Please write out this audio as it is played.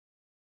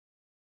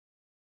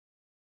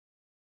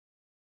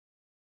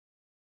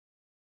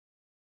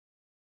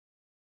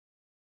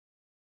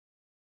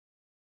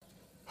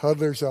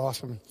Huddler's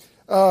awesome.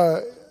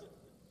 Aren't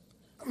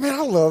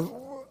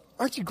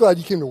you glad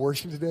you came to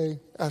worship today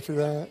after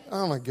that?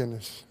 Oh, my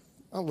goodness.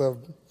 I love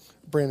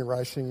Brandon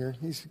Reisinger.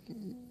 He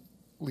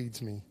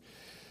leads me.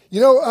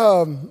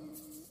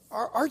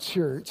 Our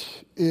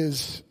church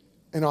is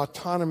an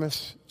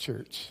autonomous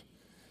church.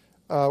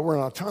 We're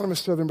an autonomous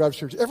Southern Baptist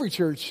church.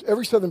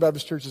 Every Southern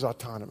Baptist church is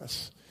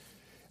autonomous.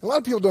 A lot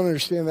of people don't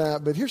understand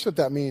that, but here's what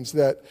that means,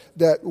 that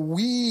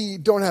we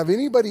don't have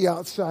anybody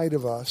outside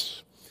of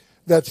us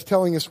that's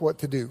telling us what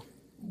to do.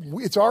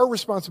 It's our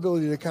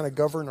responsibility to kind of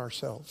govern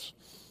ourselves.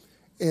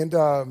 And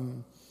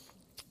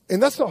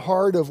that's the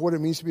heart of what it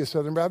means to be a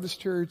Southern Baptist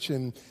church.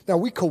 And now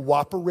we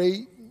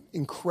cooperate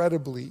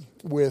incredibly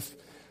with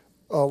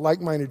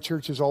like-minded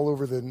churches all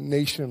over the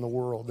nation and the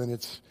world. And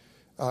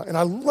and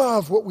I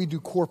love what we do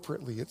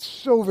corporately. It's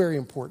so very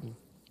important.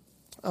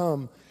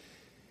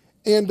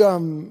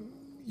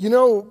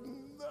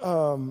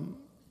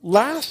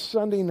 Last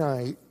Sunday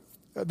night,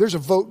 there's a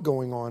vote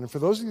going on. And for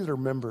those of you that are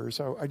members,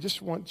 I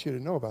just want you to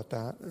know about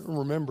that.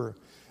 Remember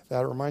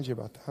that, remind you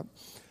about that.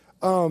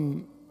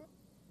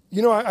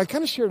 I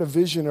kind of shared a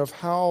vision of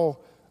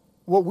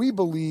what I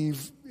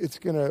believe it's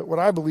going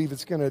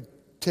to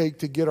take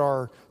to get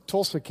our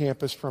Tulsa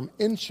campus from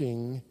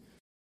inching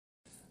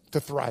to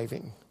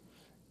thriving.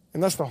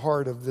 And that's the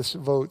heart of this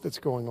vote that's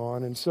going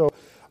on. And so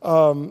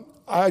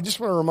I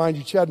just want to remind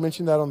you, Chad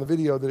mentioned that on the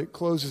video, that it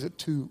closes at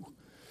 2.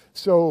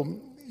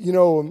 So,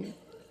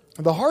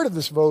 the heart of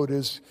this vote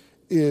is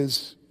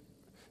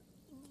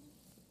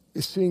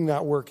seeing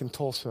that work in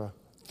Tulsa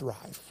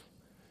thrive.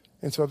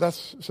 And so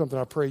that's something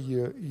I pray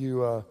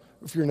you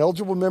if you're an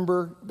eligible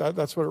member,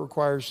 that's what it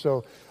requires.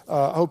 So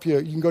I hope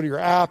you can go to your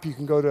app, you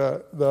can go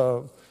to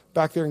the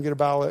back there and get a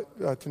ballot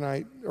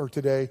tonight or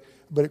today,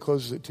 but it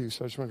closes at 2.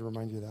 So I just wanted to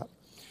remind you of that.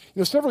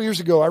 Several years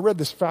ago, I read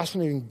this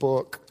fascinating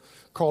book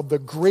called The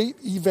Great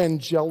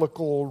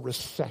Evangelical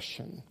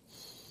Recession.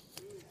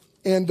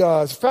 And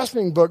it's a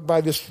fascinating book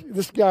by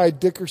this guy,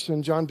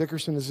 Dickerson. John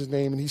Dickerson is his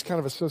name, and he's kind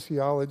of a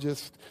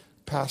sociologist,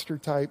 pastor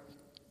type.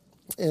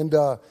 And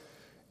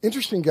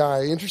interesting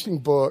guy, interesting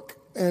book.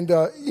 And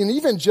in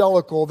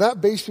evangelical, that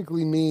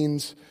basically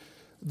means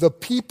the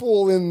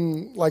people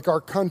in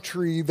our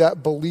country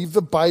that believe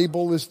the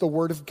Bible is the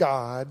Word of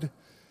God,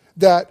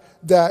 that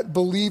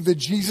believe that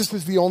Jesus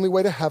is the only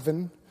way to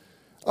heaven.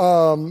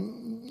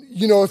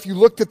 If you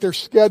looked at their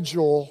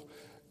schedule,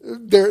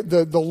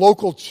 the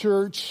local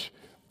church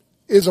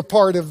is a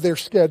part of their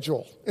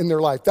schedule in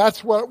their life.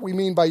 That's what we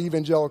mean by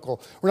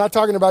evangelical. We're not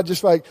talking about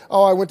just I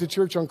went to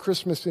church on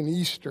Christmas and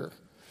Easter.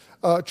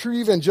 True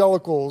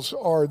evangelicals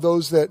are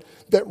those that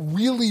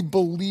really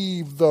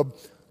believe the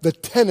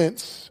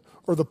tenets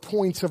or the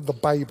points of the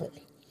Bible.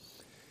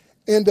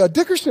 And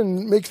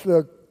Dickerson makes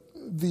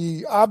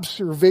the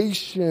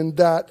observation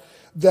that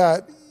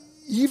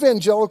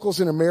evangelicals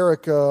in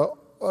America,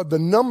 the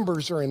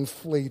numbers are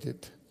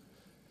inflated.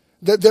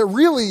 That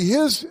really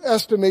his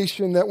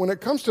estimation that when it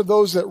comes to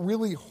those that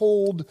really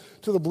hold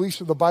to the beliefs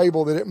of the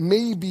Bible, that it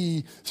may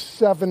be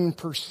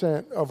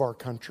 7% of our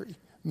country,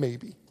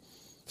 maybe.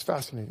 It's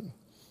fascinating.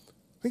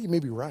 I think he may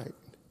be right.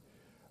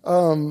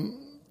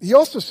 He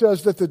also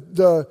says that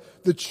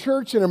the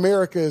church in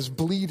America is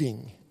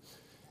bleeding.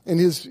 And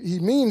he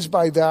means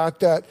by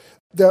that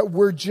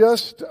we're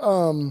just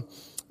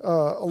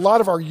a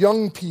lot of our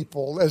young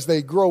people, as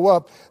they grow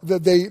up,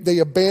 that they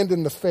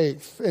abandon the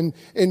faith. And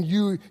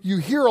you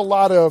hear a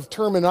lot of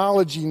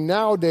terminology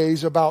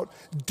nowadays about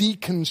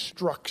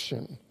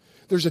deconstruction.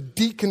 There's a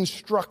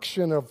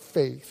deconstruction of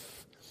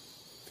faith.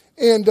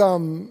 And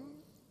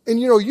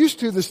used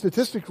to the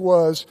statistic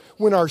was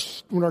when our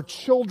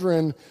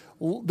children,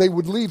 they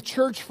would leave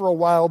church for a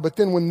while, but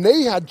then when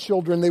they had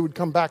children, they would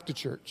come back to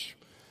church.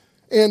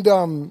 And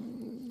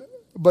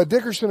but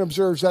Dickerson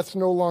observes that's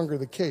no longer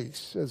the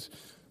case, as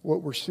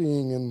what we're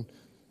seeing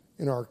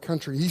in our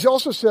country. He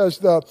also says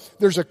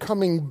there's a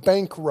coming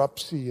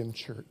bankruptcy in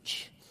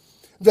church.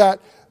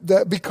 That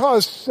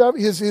because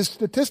his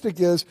statistic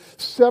is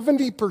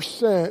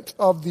 70%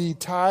 of the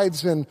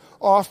tithes and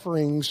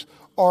offerings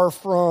are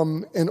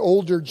from an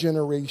older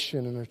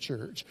generation in a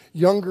church.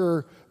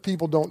 Younger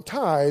people don't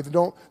tithe,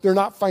 they're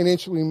not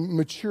financially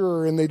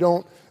mature, and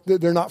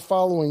they're not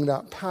following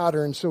that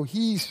pattern. So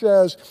he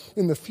says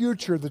in the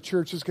future the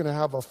church is going to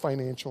have a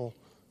financial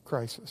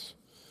crisis.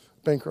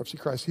 Bankruptcy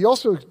crisis. He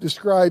also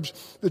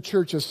describes the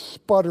church as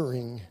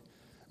sputtering,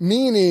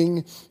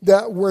 meaning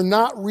that we're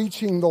not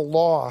reaching the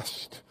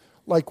lost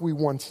like we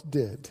once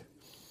did,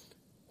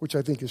 which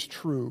I think is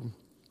true.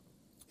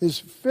 His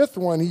fifth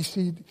one,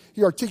 he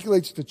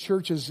articulates the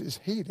church as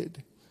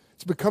hated.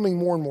 It's becoming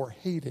more and more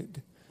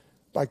hated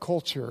by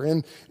culture,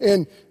 and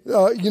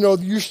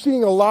you're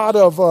seeing a lot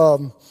of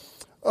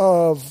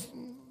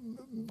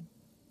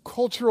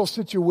cultural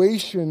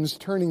situations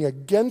turning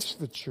against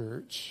the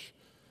church.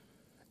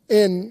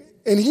 And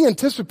he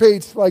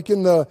anticipates,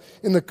 in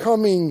the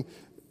coming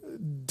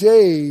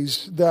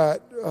days,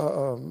 that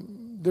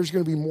there's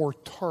going to be more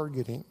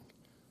targeting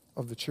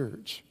of the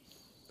church.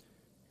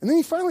 And then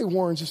he finally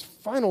warns, his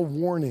final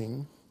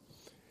warning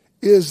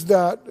is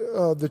that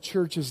the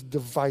church is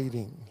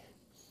dividing.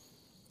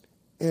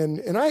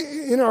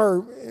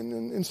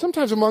 And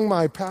sometimes among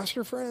my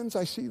pastor friends,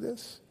 I see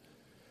this.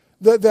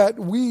 That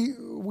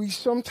we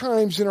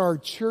sometimes in our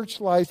church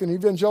life and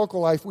evangelical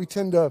life, we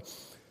tend to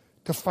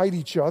fight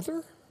each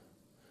other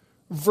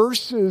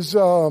versus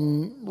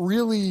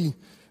really,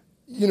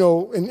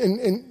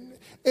 and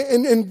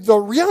the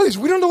reality is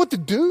we don't know what to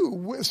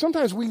do.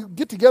 Sometimes we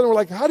get together and we're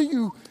like, how do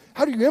you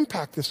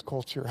impact this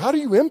culture? How do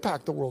you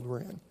impact the world we're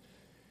in?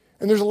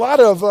 And there's a lot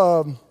of,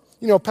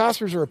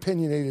 pastors are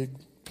opinionated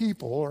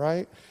people,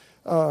 right?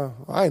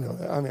 I know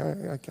that. I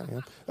mean, I kind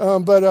of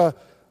am. But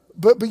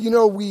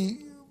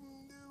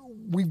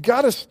we've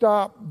got to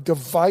stop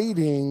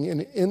dividing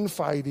and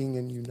infighting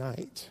and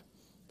unite.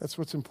 That's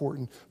what's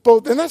important.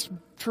 And that's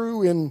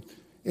true in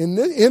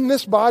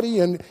this body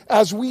and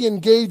as we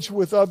engage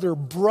with other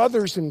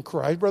brothers in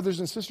Christ, brothers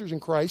and sisters in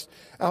Christ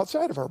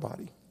outside of our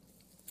body.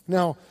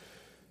 Now,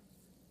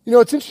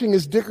 it's interesting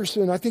is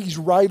Dickerson, I think he's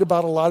right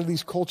about a lot of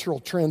these cultural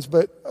trends,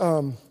 but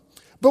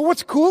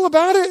what's cool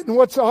about it and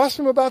what's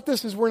awesome about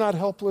this is we're not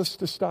helpless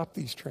to stop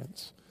these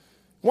trends.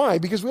 Why?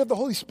 Because we have the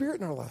Holy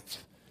Spirit in our lives.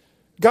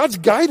 God's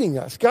guiding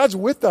us. God's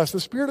with us. The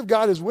Spirit of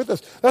God is with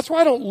us. That's why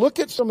I don't look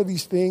at some of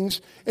these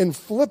things and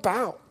flip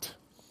out.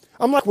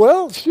 I'm like,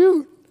 well,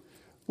 shoot,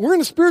 we're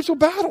in a spiritual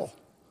battle.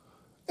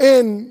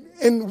 And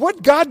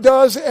what God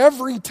does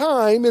every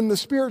time in the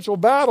spiritual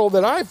battle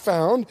that I've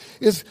found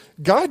is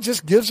God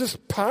just gives us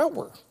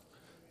power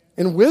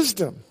and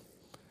wisdom.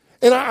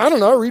 And I don't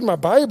know, I read my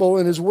Bible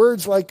and His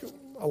Word's like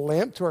a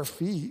lamp to our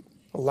feet,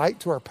 a light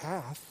to our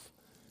path.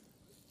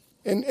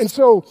 And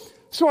so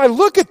I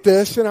look at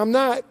this and I'm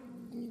not,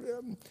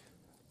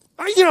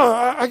 we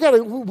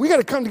got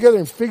to come together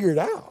and figure it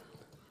out,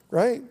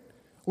 right?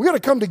 We got to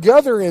come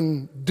together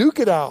and duke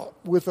it out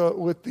with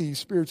the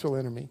spiritual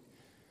enemy.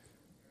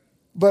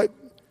 But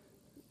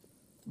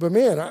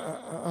man,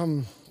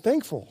 I'm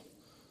thankful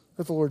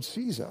that the Lord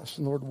sees us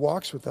and the Lord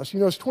walks with us.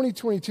 As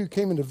 2022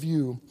 came into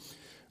view,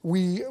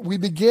 we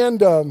began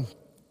to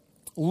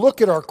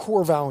look at our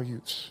core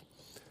values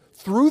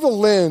through the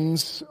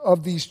lens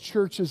of these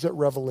churches at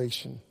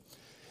Revelation.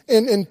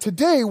 And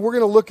today we're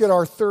going to look at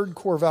our third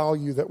core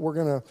value that we're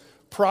going to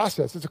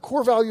process. It's a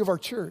core value of our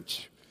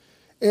church.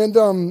 And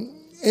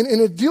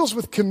it deals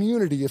with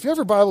community. If you have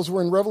your Bibles,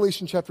 we're in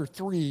Revelation chapter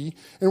 3,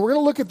 and we're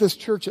going to look at this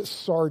church at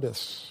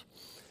Sardis.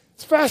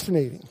 It's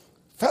fascinating.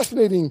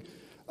 Fascinating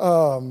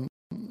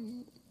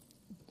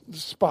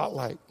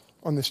spotlight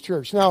on this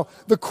church. Now,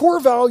 the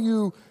core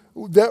value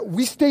that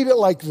we state it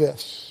like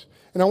this.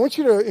 And I want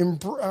you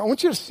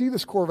to see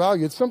this core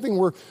value. It's something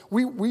where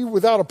we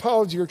without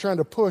apology are trying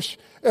to push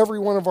every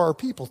one of our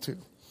people to.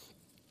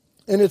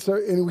 And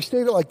we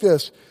state it like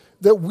this,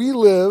 that we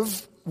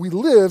live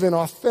in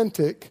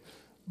authentic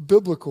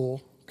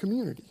biblical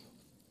community.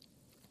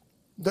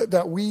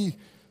 That we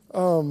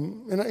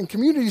and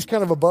community is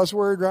kind of a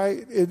buzzword,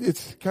 right?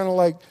 It's kind of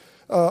like,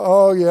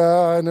 oh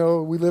yeah, I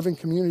know we live in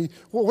community.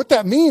 Well, what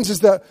that means is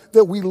that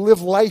we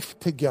live life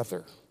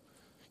together.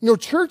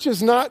 Church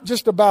is not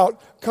just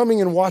about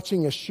coming and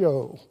watching a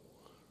show.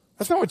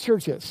 That's not what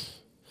church is.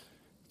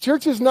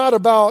 Church is not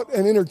about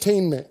an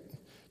entertainment.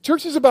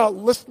 Church is about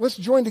let's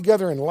join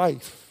together in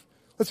life.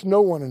 Let's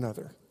know one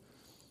another.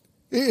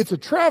 It's a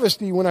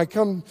travesty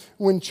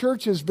when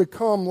churches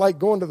become like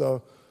going to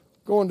the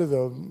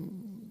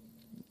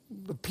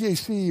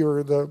PAC or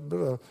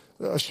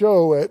a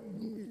show at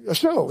a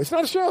show. It's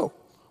not a show.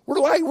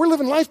 We're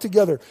living life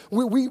together.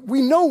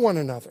 We know one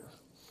another.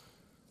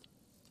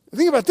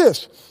 Think about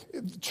this.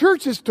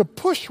 Church is to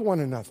push one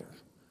another.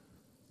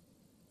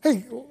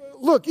 Hey,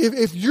 look,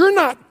 if you're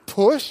not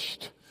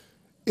pushed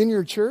in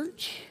your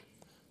church,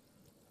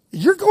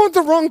 you're going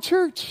to the wrong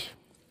church,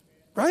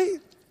 right?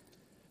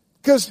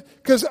 Because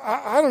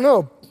I don't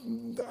know,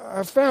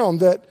 I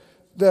found that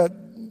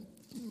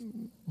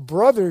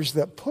brothers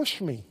that push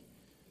me,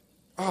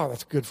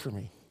 that's good for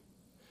me.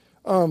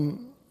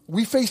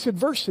 We face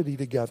adversity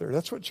together.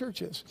 That's what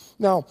church is.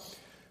 Now,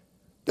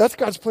 that's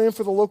God's plan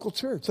for the local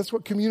church. That's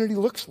what community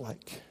looks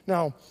like.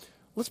 Now,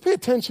 let's pay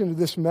attention to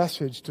this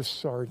message to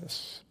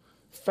Sardis.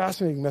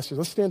 Fascinating message.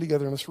 Let's stand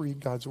together and let's read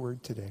God's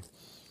word today. It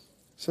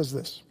says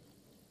this.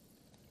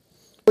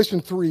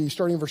 Revelation 3,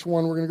 starting in verse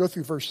 1, we're going to go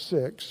through verse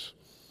 6.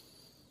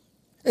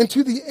 And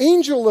to the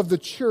angel of the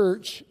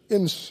church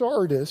in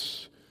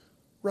Sardis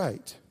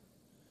write,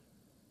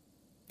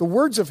 the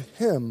words of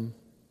him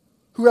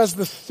who has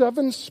the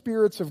 7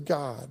 spirits of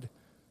God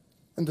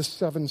and the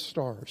 7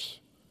 stars.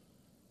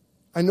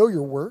 I know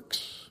your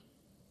works.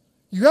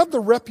 You have the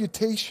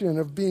reputation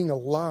of being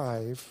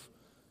alive,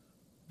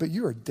 but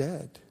you are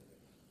dead.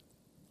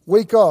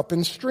 Wake up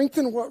and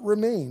strengthen what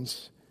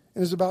remains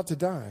and is about to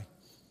die.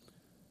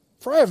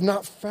 For I have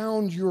not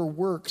found your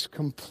works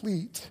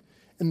complete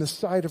in the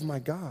sight of my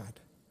God.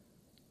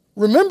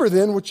 Remember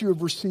then what you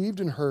have received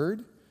and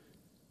heard.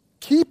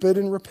 Keep it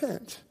and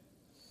repent.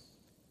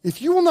 If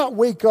you will not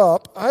wake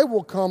up, I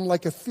will come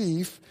like a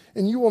thief,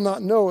 and you will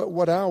not know at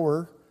what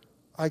hour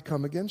I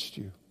come against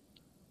you.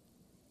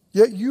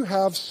 Yet you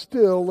have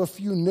still a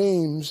few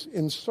names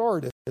in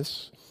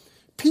Sardis,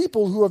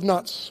 people who have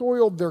not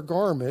soiled their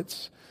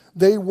garments.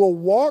 They will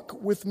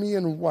walk with me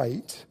in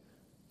white,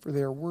 for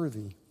they are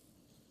worthy.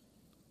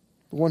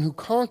 The one who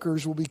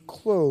conquers will be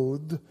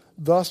clothed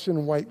thus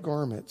in white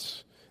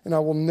garments, and I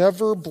will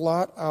never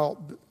blot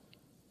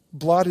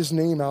his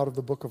name out of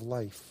the book of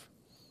life.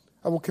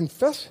 I will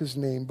confess his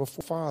name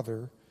before the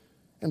Father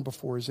and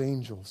before his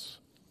angels.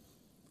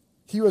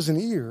 He who has an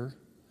ear,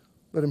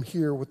 let him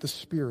hear what the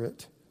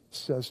Spirit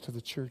says to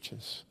the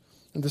churches.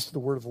 And this is the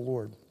word of the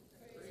Lord.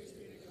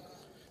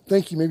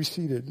 Thank you. You may be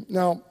seated.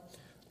 Now,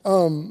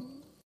 I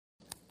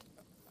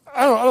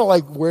don't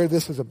like wear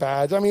this as a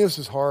badge. I mean, this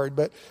is hard,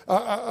 but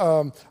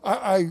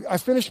I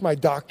finished my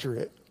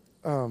doctorate,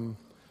 but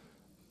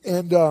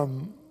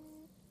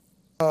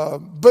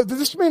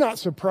this may not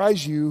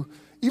surprise you.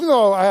 Even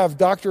though I have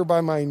doctor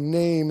by my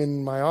name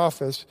in my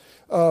office,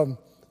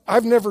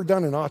 I've never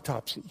done an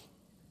autopsy.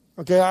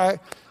 Okay,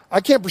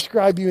 I can't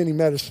prescribe you any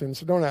medicine,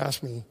 so don't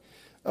ask me.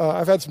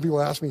 I've had some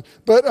people ask me,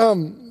 but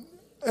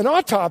an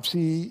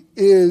autopsy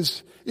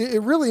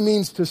it really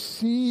means to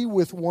see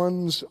with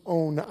one's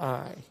own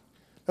eye.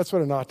 That's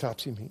what an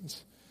autopsy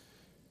means.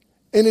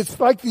 And it's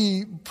like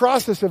the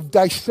process of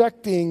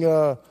dissecting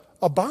a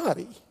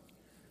body.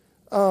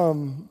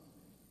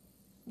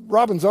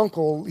 Robin's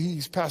uncle,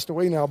 he's passed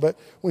away now, but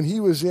when he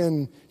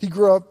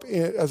grew up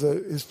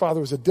his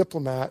father was a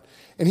diplomat,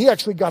 and he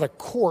actually got a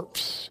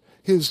corpse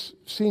his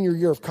senior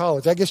year of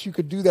college. I guess you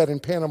could do that in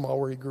Panama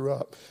where he grew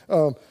up.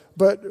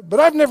 But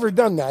I've never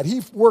done that.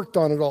 He worked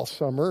on it all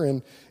summer,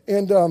 and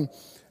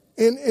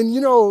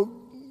you know,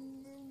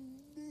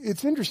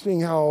 it's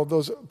interesting how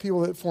those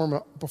people that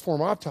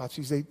perform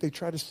autopsies, they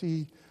try to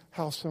see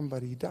how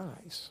somebody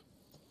dies.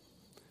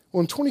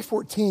 Well, in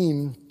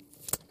 2014,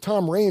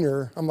 Tom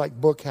Rainer, I'm like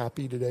book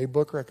happy today,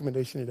 book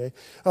recommendation today.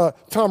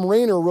 Tom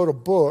Rainer wrote a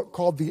book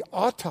called The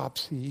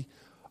Autopsy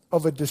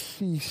of a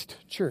Deceased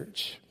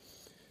Church.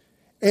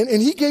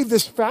 And he gave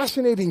this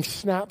fascinating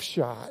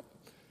snapshot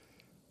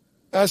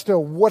as to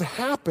what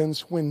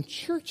happens when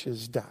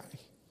churches die.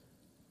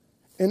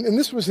 And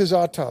this was his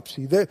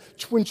autopsy.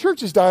 When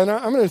churches die, and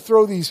I'm going to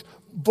throw these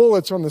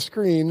bullets on the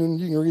screen, and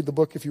you can read the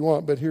book if you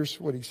want, but here's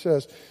what he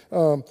says.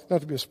 Not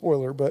to be a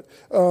spoiler, but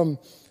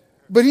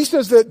he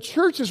says that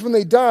churches, when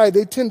they die,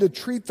 they tend to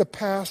treat the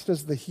past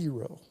as the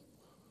hero.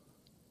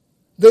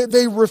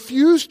 They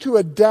refuse to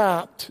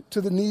adapt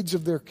to the needs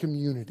of their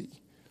community.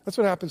 That's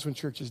what happens when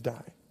churches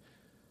die.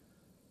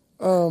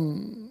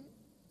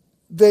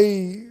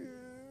 They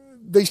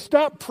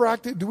stop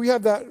practice. Do we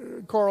have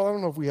that, Carl? I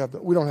don't know if we have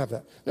that. We don't have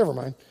that. Never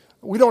mind.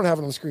 We don't have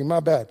it on the screen. My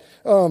bad.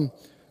 But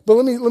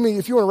let me,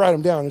 if you want to write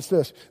them down, it's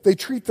this. They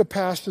treat the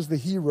past as the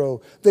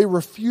hero. They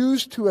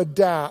refuse to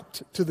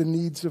adapt to the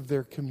needs of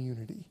their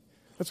community.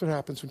 That's what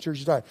happens when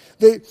churches die.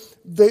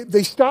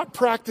 They stop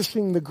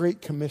practicing the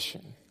Great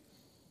Commission.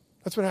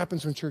 That's what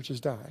happens when churches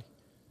die.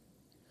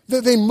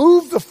 They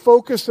move the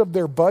focus of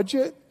their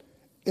budget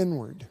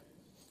inward.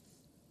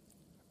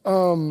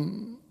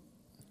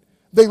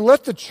 They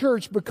let the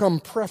church become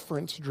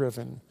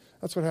preference-driven.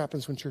 That's what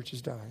happens when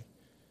churches die.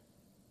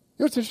 You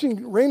know what's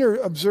interesting? Rainer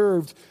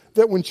observed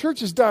that when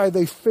churches die,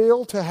 they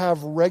fail to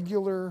have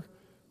regular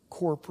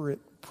corporate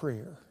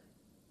prayer.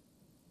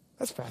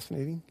 That's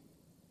fascinating.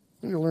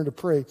 We need to learn to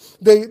pray.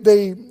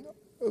 The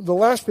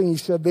last thing he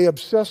said, they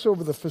obsess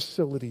over the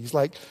facilities,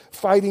 like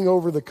fighting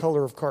over the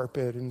color of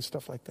carpet and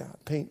stuff like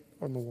that, paint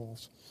on the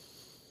walls.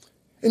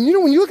 And you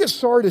know, when you look at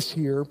Sardis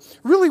here,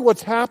 really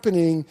what's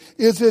happening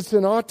is it's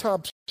an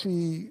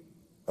autopsy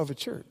of a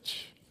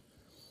church.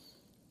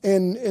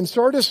 And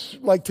Sardis,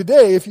 like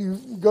today, if you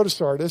go to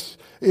Sardis,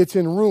 it's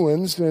in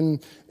ruins, but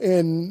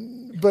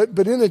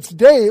in its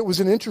day, it was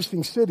an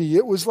interesting city.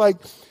 It was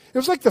like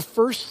the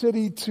first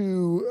city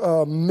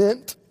to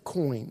mint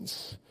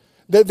coins.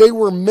 That they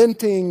were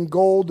minting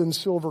gold and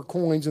silver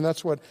coins, and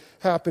that's what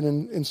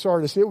happened in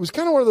Sardis. It was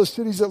kind of one of those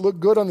cities that looked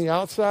good on the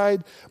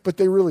outside, but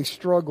they really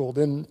struggled.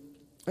 And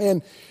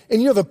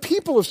you know, the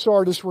people of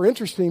Sardis were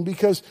interesting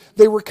because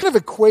they were kind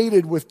of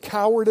equated with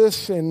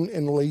cowardice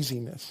and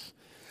laziness.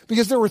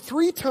 Because there were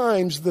 3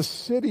 times the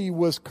city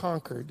was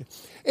conquered.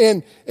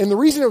 And the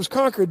reason it was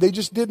conquered, they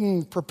just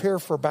didn't prepare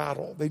for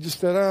battle. They just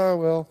said, oh,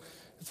 well,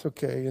 it's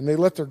okay. And they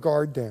let their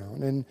guard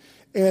down.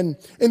 And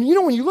you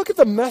know, when you look at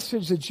the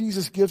message that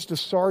Jesus gives to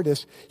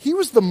Sardis, he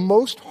was the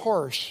most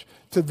harsh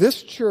to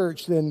this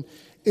church than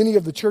any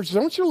of the churches.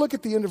 I want you to look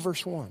at the end of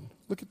verse 1.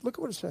 Look at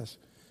what it says.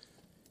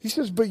 He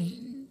says, but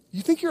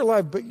you think you're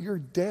alive, but you're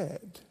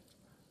dead.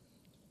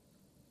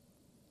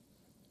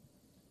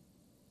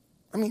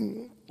 I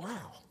mean,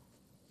 wow.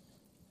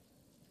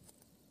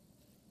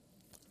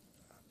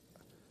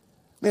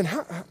 Man,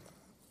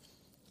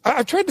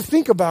 I tried to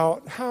think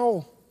about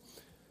how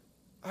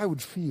I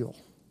would feel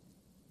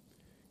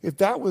if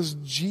that was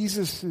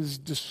Jesus'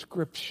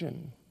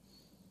 description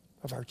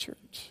of our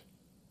church.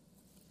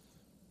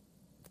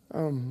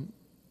 Have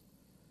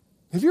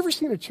you ever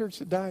seen a church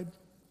that died?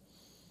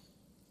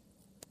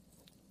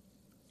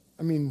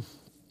 I mean,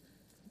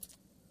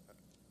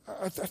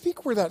 I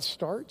think where that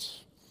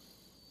starts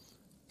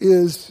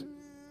is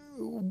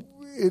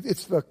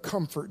it's the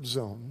comfort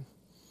zone,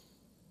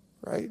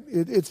 right?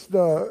 It's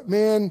the,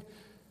 man,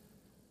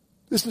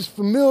 this is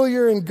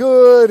familiar and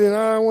good, and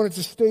I want it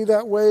to stay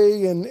that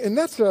way. And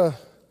that's I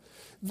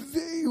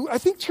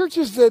think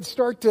churches that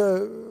start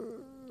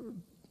to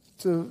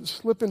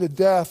slip into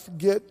death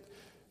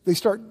they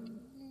start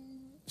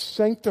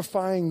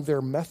sanctifying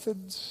their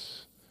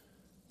methods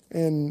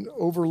and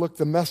overlook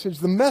the message.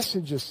 The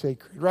message is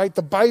sacred, right?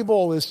 The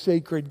Bible is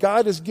sacred.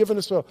 God has given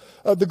us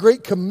the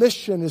Great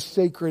Commission is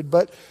sacred,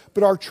 but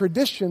our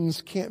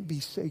traditions can't be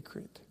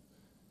sacred.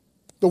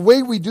 The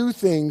way we do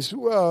things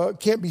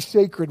can't be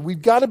sacred.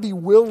 We've got to be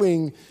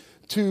willing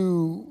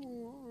to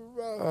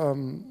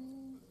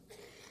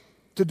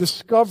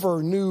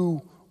discover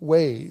new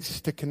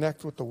ways to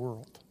connect with the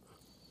world.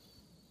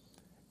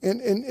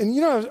 And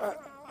you know,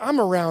 I'm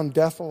around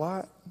death a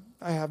lot.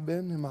 I have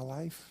been in my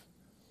life.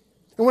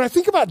 And when I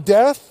think about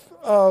death,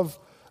 of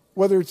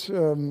whether it's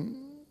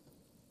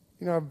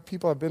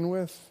people I've been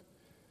with,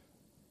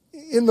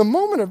 in the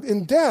moment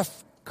in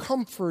death,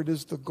 comfort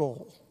is the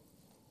goal.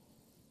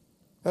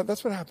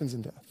 That's what happens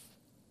in death.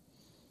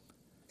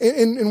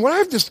 And what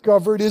I've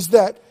discovered is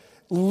that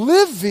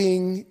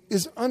living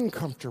is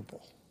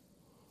uncomfortable.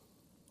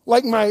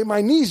 Like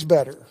my knee's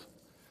better.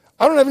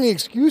 I don't have any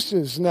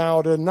excuses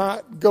now to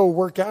not go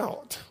work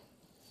out.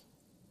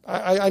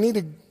 I need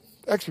to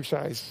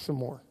exercise some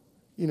more,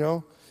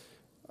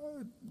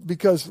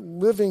 because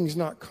living's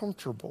not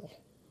comfortable.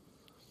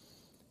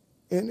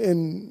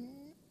 And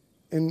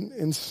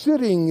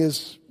sitting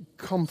is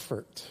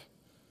comfort.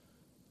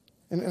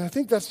 And I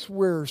think that's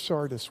where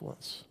Sardis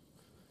was.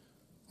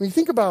 When you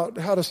think about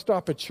how to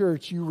stop a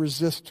church, you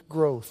resist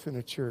growth in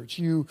a church.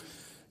 You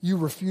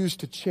refuse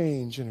to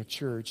change in a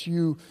church.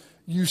 You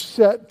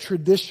set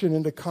tradition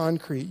into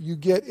concrete. You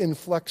get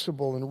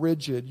inflexible and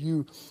rigid.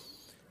 You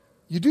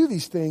do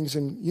these things,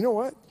 and you know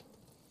what?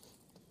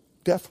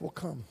 Death will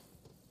come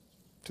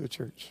to a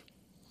church.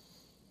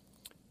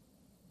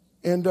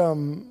 And,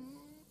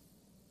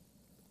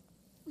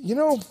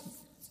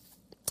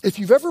 if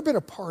you've ever been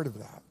a part of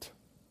that,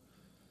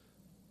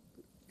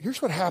 here's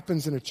what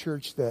happens in a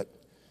church that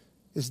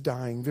is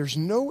dying. There's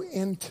no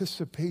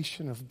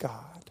anticipation of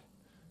God.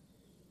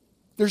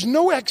 There's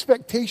no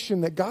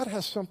expectation that God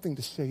has something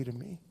to say to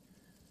me.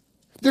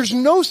 There's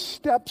no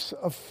steps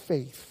of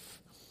faith.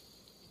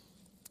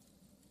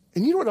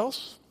 And you know what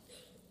else?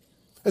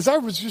 As I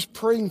was just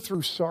praying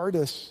through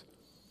Sardis,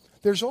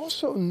 there's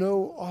also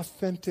no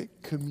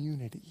authentic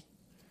community.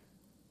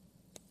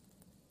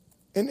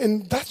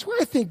 And that's why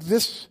I think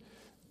this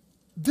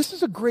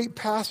is a great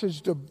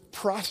passage to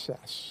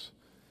process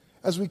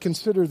as we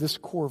consider this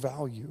core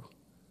value.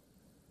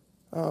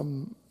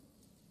 When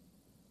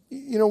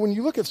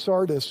you look at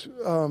Sardis,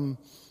 in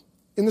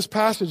this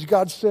passage,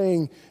 God's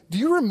saying,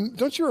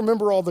 don't you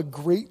remember all the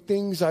great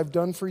things I've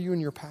done for you in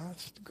your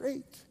past?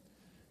 Great.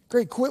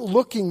 Quit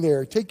looking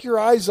there. Take your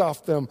eyes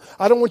off them.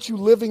 I don't want you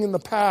living in the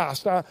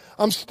past.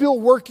 I'm still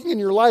working in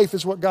your life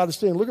is what God is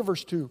saying. Look at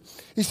verse 2.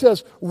 He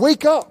says,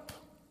 wake up.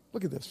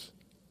 Look at this.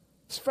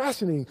 It's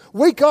fascinating.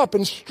 Wake up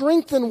and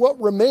strengthen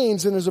what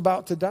remains and is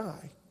about to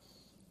die.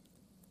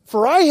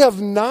 For I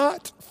have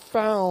not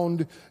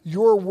found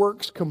your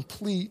works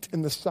complete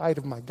in the sight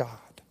of my God.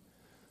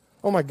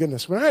 Oh my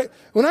goodness.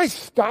 When I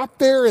stopped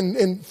there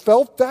and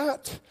felt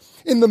that,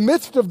 in the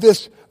midst of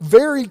this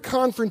very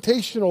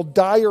confrontational,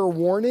 dire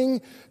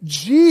warning,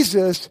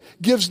 Jesus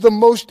gives the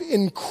most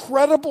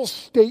incredible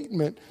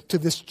statement to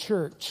this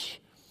church.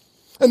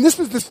 And this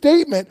is the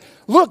statement,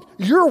 look,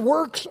 your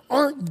works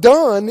aren't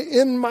done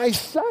in my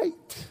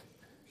sight.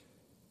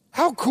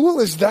 How cool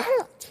is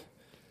that?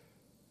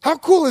 How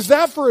cool is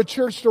that for a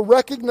church to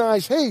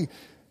recognize, hey,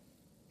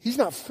 he's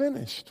not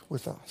finished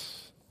with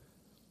us.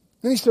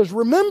 Then he says,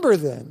 remember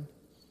then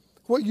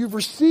what you've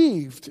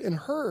received and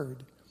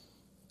heard.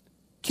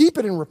 Keep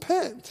it and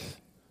repent.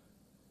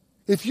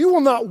 If you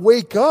will not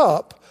wake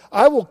up,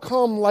 I will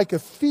come like a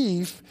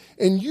thief,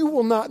 and you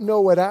will not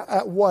know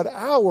at what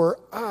hour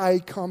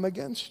I come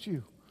against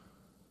you.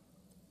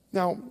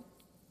 Now,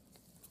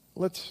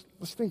 let's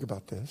think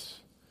about this.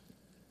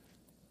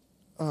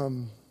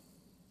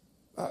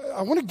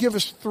 I want to give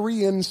us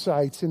 3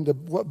 insights into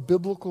what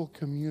biblical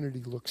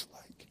community looks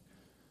like.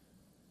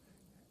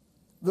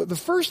 The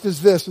first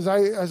is this,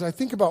 as I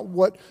think about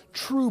what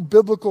true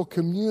biblical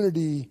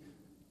community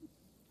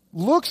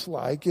looks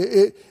like,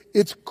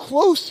 it's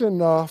close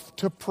enough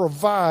to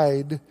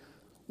provide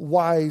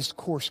wise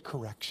course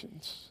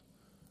corrections.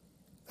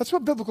 That's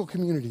what biblical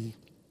community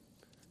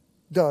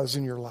does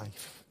in your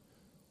life.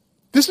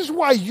 This is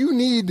why you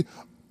need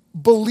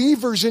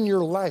believers in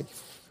your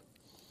life.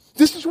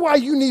 This is why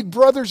you need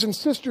brothers and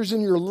sisters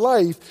in your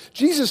life.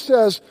 Jesus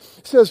says,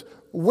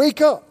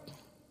 wake up.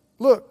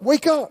 Look,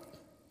 wake up.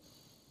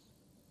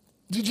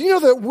 Did you know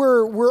that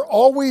we're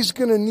always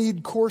going to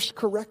need course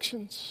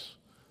corrections?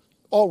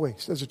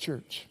 Always, as a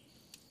church.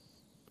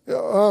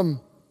 You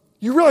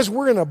realize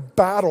we're in a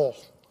battle,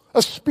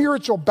 a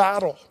spiritual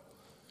battle.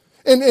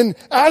 And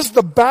as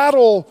the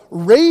battle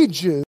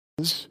rages,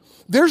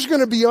 there's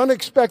going to be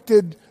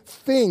unexpected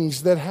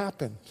things that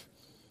happen.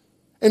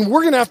 And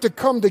we're going to have to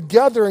come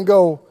together and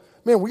go,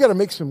 man, we got to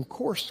make some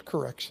course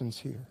corrections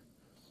here.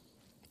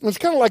 And it's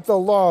kind of like the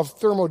law of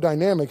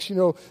thermodynamics,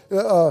 and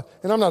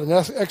I'm not an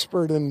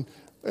expert in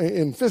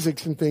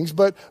physics and things,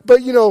 but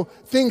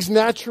things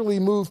naturally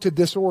move to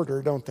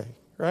disorder, don't they?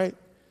 Right?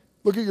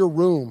 Look at your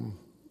room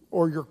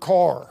or your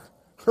car,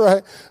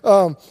 right?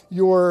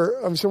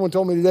 Someone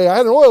told me today, I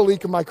had an oil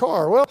leak in my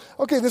car. Well,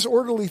 okay, this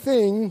orderly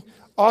thing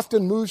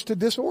often moves to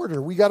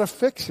disorder. We got to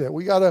fix it.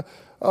 We got to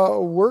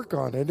work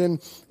on it. And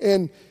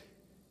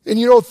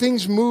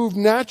things move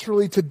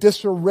naturally to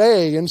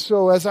disarray. And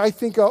so as I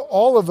think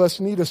all of us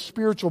need a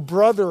spiritual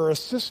brother or a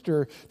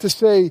sister to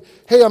say,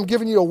 hey, I'm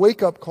giving you a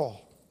wake-up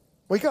call.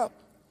 Wake up.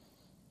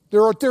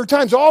 There are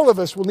times all of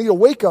us will need a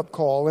wake-up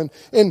call. And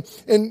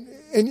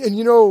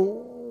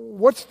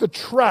what's the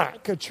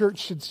track a church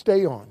should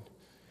stay on?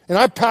 And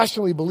I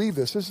passionately believe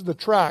this. This is the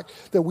track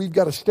that we've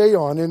got to stay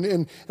on.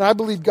 And I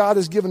believe God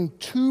has given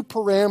 2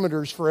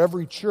 parameters for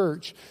every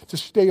church to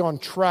stay on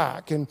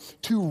track and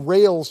 2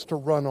 rails to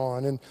run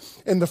on.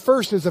 And the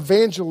first is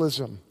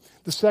evangelism.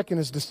 The second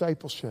is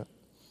discipleship.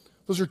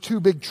 Those are 2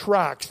 big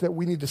tracks that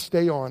we need to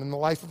stay on in the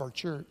life of our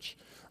church.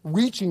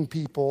 Reaching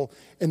people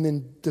and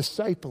then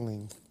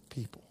discipling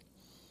people.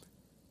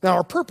 Now,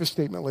 our purpose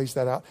statement lays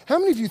that out. How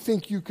many of you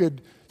think you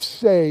could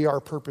say our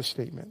purpose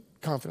statement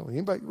confidently?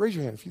 Anybody? Raise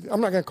your hand.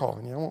 I'm not going to call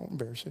on you. I won't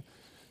embarrass you.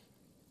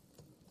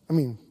 I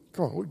mean,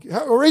 come on.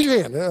 Raise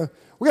your hand.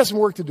 We got some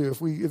work to do if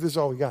this is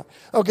all we got.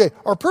 Okay,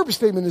 our purpose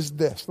statement is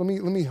this. Let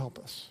me help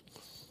us.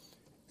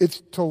 It's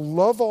to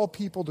love all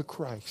people to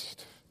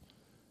Christ,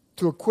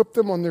 to equip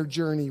them on their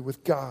journey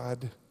with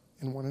God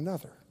and one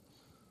another.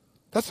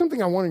 That's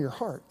something I want in your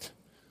heart.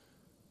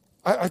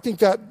 I think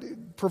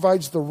that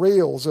provides the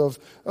rails of,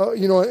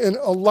 and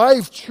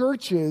alive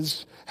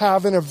churches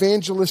have an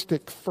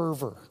evangelistic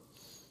fervor.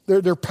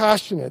 They're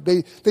passionate.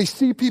 They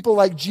see people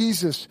like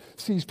Jesus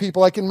sees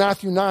people. Like in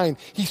Matthew 9,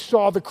 he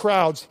saw the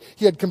crowds.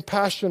 He had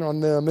compassion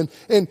on them.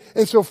 And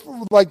so,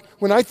 like,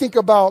 when I think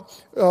about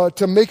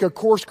to make a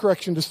course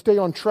correction, to stay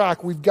on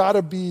track, we've got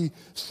to be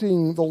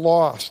seeing the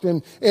lost.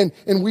 And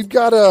we've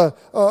got to,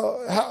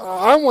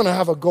 I want to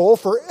have a goal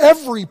for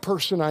every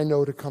person I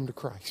know to come to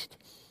Christ.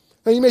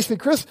 Now you may say,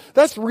 Chris,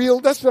 that's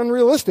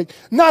unrealistic.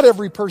 Not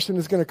every person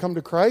is going to come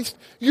to Christ.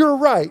 You're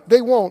right,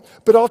 they won't.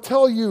 But I'll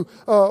tell you,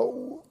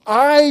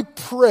 I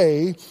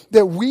pray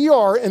that we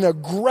are an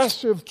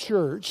aggressive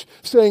church,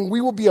 saying we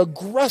will be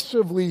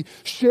aggressively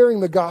sharing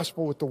the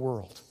gospel with the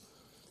world.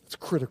 It's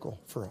critical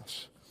for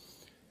us.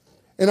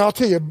 And I'll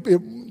tell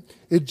you,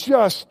 it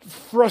just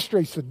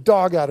frustrates the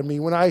dog out of me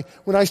when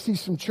I see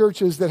some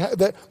churches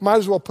that might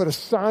as well put a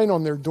sign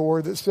on their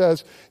door that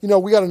says,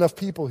 we got enough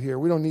people here.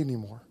 We don't need any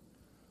more.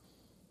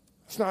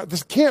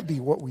 This can't be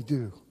what we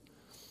do.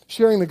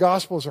 Sharing the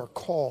gospel is our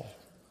call.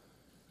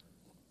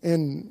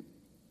 And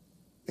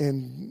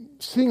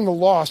seeing the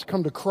lost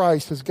come to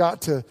Christ has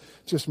got to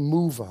just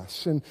move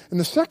us. And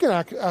the second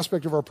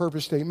aspect of our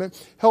purpose statement,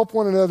 help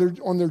one another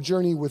on their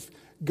journey with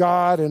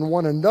God and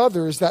one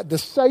another, is that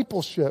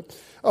discipleship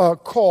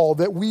call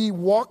that we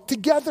walk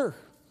together.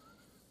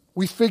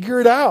 We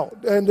figure it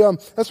out. And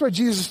that's why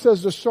Jesus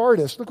says to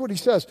Sardis, look what he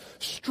says,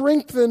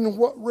 strengthen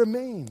what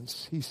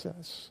remains, he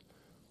says.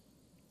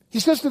 He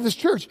says to this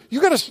church,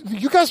 you got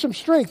some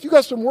strength. You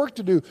got some work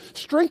to do.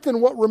 Strengthen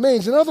what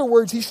remains. In other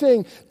words, he's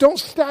saying, don't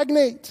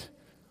stagnate.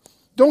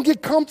 Don't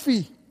get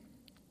comfy.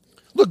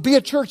 Look, be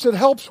a church that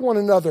helps one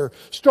another.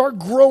 Start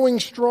growing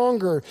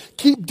stronger.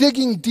 Keep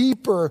digging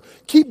deeper.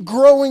 Keep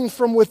growing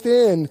from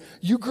within.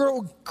 You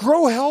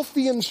grow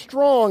healthy and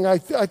strong. I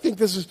think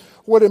this is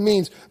what it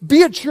means.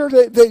 Be a church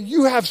that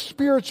you have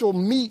spiritual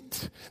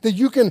meat, that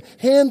you can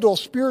handle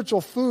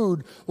spiritual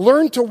food.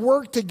 Learn to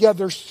work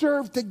together,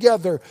 serve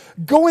together.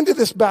 Go into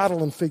this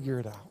battle and figure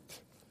it out.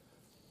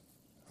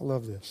 I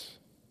love this.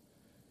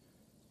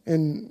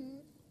 And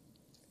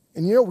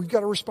we've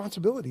got a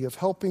responsibility of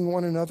helping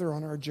one another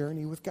on our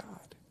journey with God.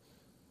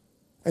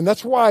 And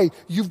that's why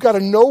you've got to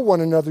know one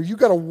another. You've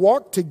got to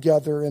walk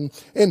together. And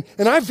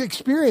I've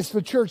experienced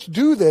the church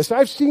do this.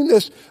 I've seen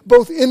this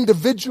both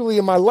individually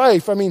in my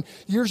life. I mean,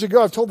 years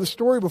ago, I've told this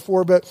story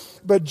before, but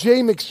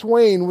Jay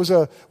McSwain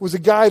was a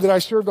guy that I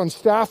served on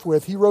staff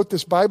with. He wrote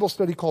this Bible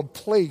study called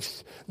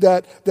Place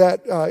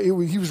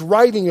he was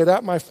writing it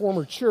at my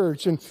former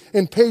church.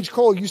 And Paige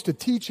Cole used to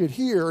teach it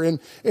here. And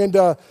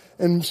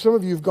some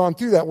of you have gone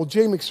through that. Well,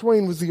 Jay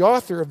McSwain was the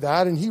author of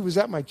that, and he was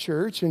at my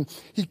church, and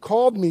he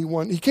called me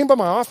he came by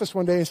my office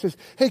one day and says,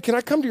 hey, can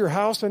I come to your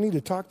house? I need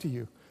to talk to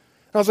you.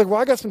 And I was like,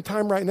 well, I got some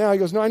time right now. He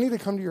goes, no, I need to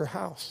come to your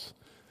house.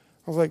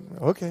 I was like,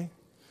 okay.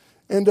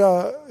 And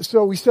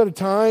so we set a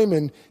time,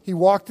 and he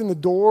walked in the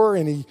door,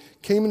 and he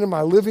came into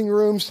my living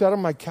room, sat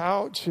on my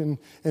couch, and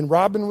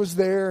Robin was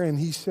there, and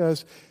he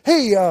says,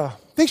 hey,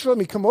 thanks for letting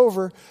me come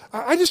over.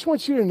 I just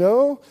want you to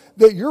know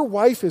that your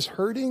wife is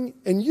hurting,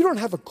 and you don't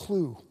have a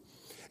clue.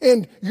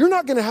 And you're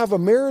not going to have a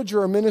marriage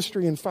or a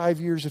ministry in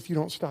 5 years if you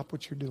don't stop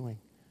what you're doing.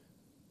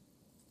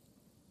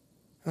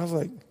 And I was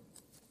like,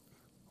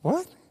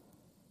 what?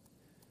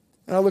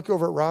 And I look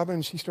over at Robin,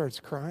 and she starts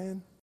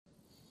crying.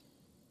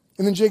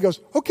 And then Jay goes,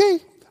 okay,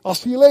 I'll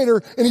see you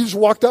later. And he just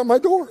walked out my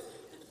door.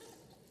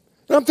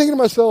 And I'm thinking to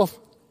myself,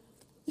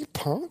 you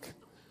punk.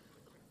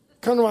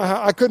 Come to my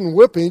house. I couldn't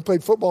whip him. He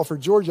played football for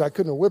Georgia. I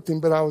couldn't have whipped him,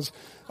 but I was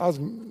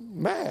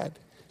mad.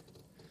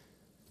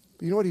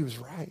 But you know what? He was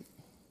right.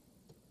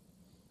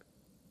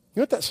 You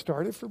know what that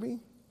started for me?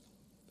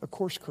 A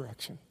course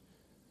correction.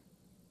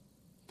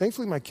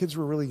 Thankfully, my kids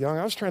were really young.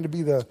 I was trying to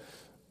be the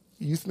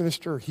youth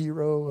minister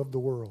hero of the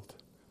world.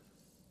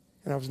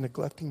 And I was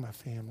neglecting my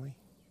family.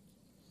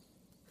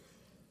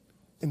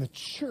 And the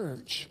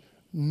church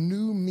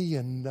knew me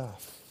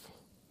enough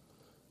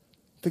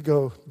to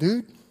go,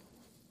 dude,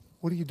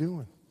 what are you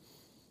doing?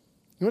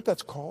 You know what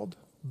that's called?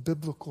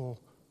 Biblical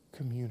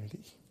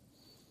community.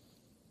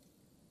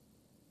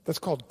 That's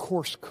called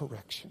course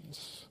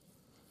corrections.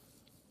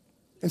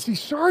 And see,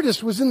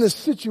 Sardis was in this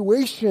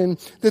situation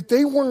that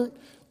they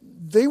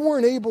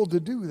weren't able to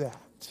do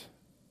that.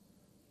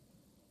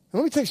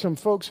 And let me tell you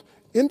something, folks,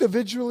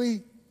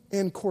 individually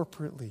and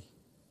corporately,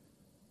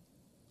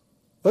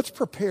 let's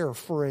prepare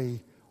for a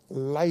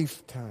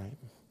lifetime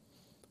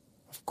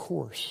of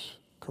course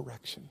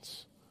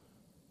corrections.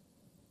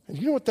 And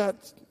you know what that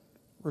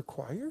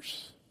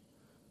requires?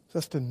 It's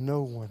us to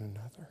know one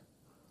another,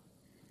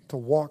 to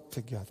walk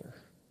together.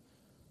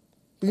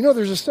 But you know,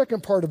 there's a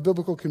second part of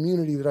biblical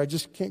community that I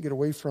just can't get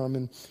away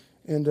from,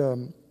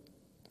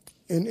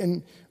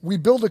 and we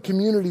build a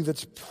community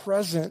that's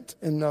present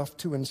enough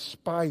to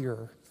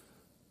inspire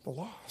the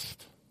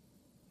lost.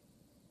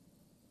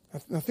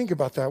 Now think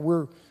about that.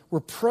 We're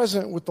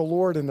present with the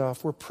Lord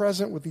enough. We're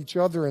present with each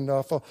other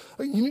enough. Do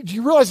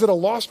you realize that a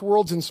lost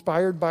world's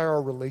inspired by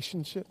our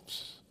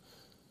relationships?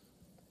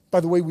 By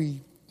the way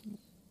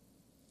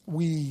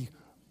we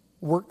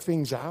work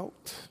things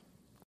out?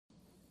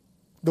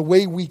 The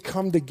way we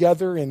come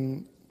together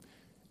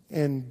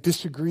and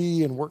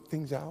disagree and work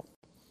things out?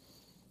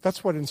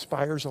 That's what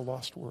inspires a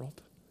lost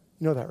world.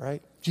 You know that,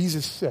 right?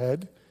 Jesus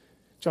said,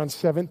 John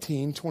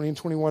 17, 20 and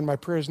 21, my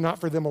prayer is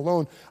not for them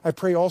alone. I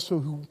pray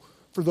also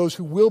for those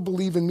who will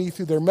believe in me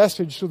through their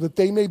message so that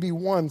they may be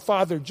one.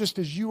 Father, just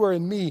as you are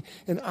in me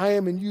and I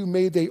am in you,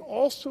 may they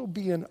also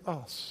be in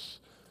us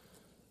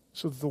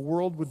so that the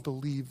world would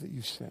believe that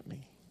you sent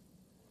me.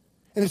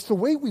 And it's the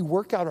way we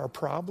work out our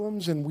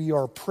problems and we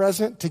are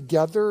present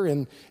together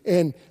and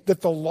that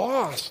the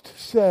lost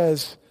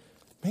says,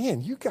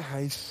 man, you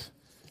guys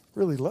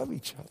really love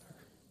each other.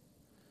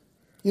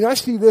 You know, I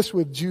see this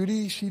with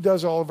Judy. She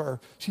does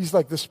she's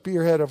like the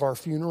spearhead of our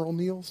funeral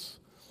meals.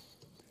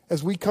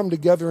 As we come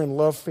together and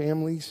love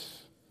families,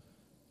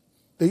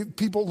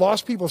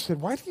 lost people said,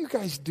 why do you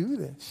guys do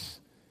this?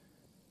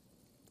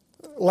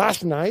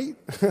 Last night,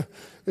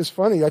 it's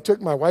funny, I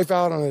took my wife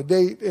out on a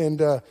date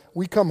and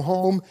we come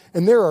home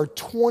and there are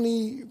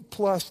 20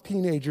 plus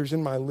teenagers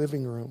in my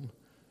living room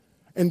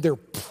and they're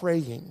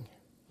praying.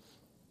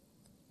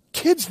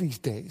 Kids these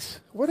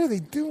days, what are they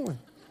doing?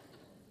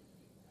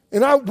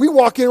 And we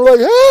walk in and we're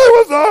like, hey,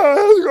 what's up?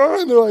 How's it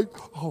going? And they're like,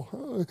 oh,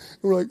 and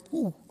we're like,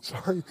 ooh,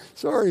 sorry.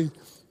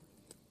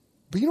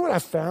 But you know what I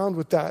found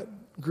with that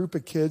group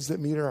of kids that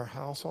meet at our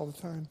house all the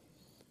time?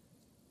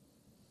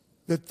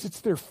 That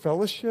it's their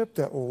fellowship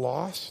that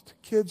lost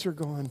kids are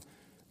going,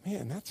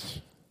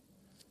 that's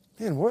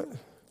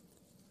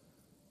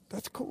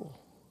cool.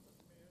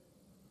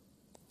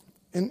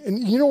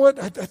 And you know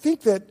what? I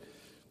think that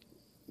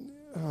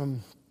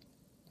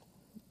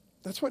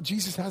that's what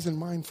Jesus has in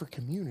mind for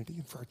community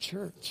and for our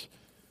church.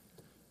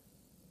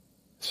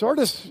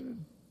 Sardis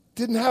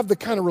didn't have the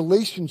kind of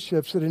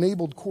relationships that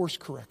enabled course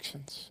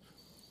corrections.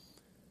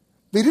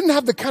 They didn't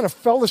have the kind of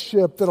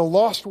fellowship that a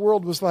lost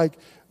world was like,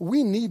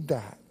 we need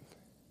that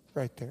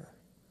right there.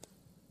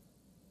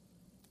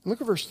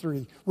 Look at verse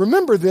 3.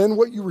 Remember then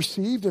what you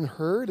received and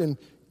heard and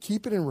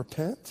keep it and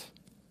repent.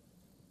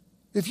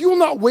 If you will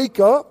not wake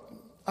up,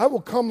 I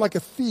will come like a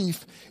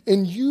thief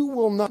and you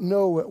will not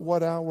know at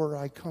what hour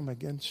I come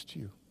against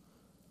you.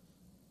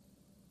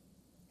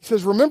 He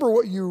says, remember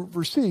what you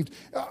received.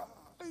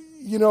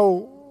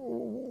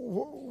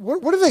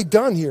 What have they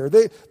done here?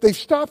 They've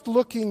stopped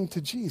looking to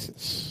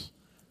Jesus.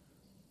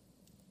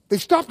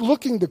 They've stopped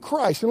looking to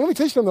Christ. And let me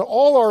tell you something,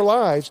 all our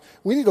lives,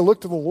 we need to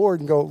look to the Lord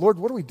and go, Lord,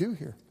 what do we do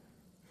here?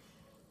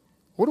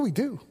 What do we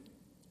do?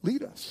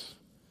 Lead us.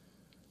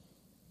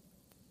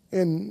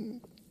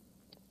 And,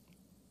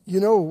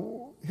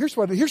 here's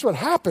what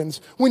happens.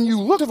 When you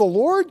look to the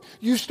Lord,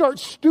 you start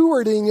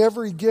stewarding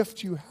every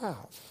gift you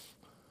have.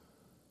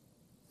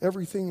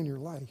 Everything in your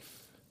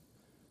life.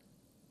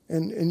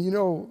 And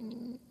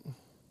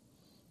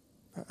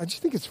I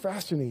just think it's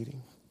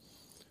fascinating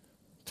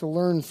to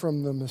learn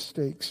from the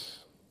mistakes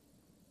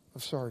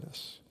of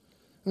Sardis.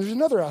 And there's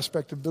another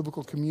aspect of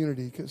biblical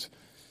community, because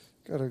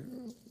got to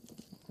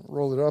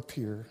roll it up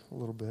here a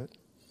little bit.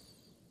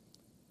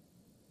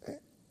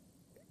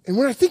 And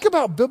when I think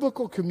about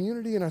biblical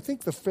community and I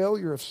think the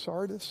failure of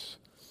Sardis,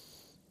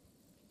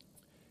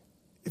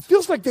 it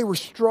feels like they were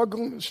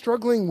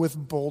struggling with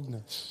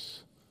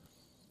boldness.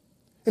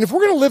 And if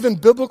we're going to live in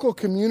biblical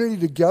community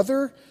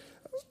together,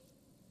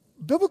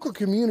 biblical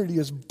community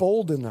is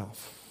bold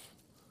enough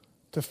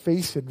to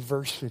face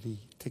adversity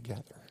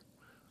together.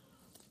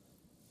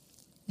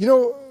 You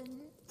know,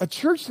 a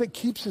church that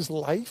keeps his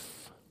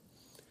life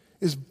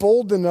is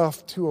bold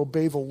enough to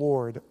obey the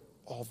Lord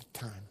all the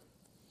time.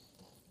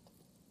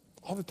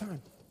 All the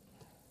time.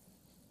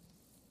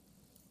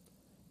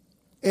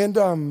 And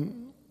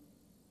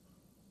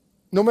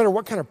no matter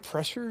what kind of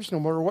pressures, no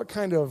matter what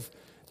kind of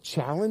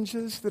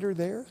challenges that are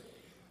there,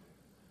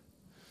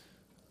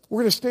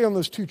 we're going to stay on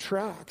those two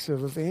tracks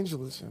of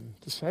evangelism,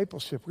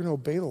 discipleship. We're going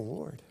to obey the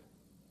Lord.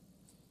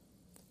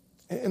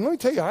 And let me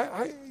tell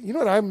you, you know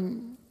what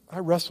I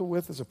wrestle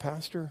with as a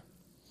pastor?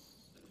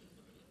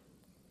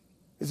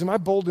 Is, am I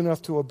bold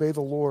enough to obey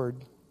the Lord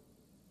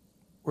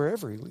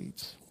wherever he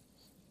leads?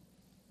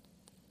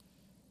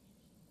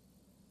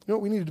 You know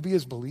what we need to be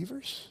as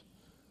believers?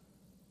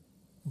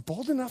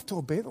 Bold enough to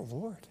obey the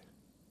Lord.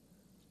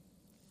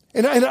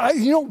 And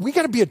you know, we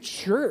got to be a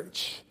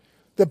church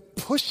that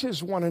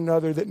pushes one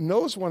another, that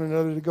knows one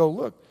another to go,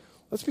 look,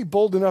 let's be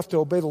bold enough to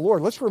obey the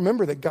Lord. Let's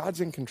remember that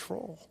God's in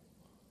control.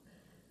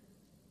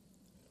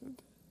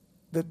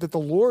 That the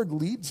Lord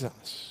leads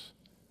us.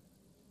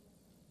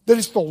 That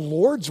it's the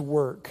Lord's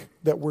work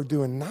that we're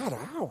doing, not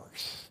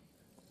ours.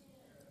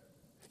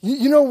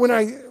 You know,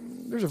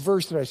 there's a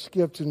verse that I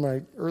skipped in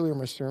my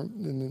sermon,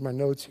 in my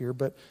notes here,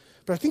 but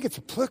I think it's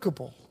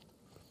applicable.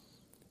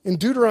 In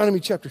Deuteronomy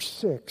chapter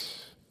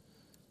 6,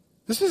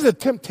 this is a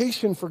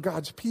temptation for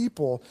God's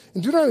people.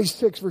 In Deuteronomy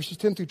 6, verses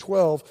 10 through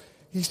 12,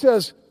 he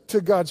says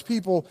to God's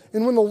people,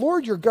 "And when the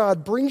Lord your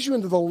God brings you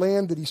into the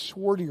land that he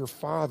swore to your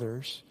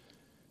fathers,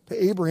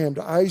 to Abraham,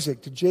 to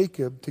Isaac, to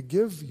Jacob, to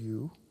give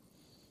you,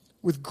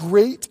 with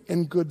great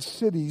and good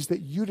cities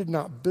that you did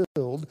not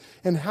build,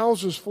 and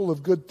houses full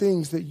of good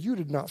things that you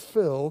did not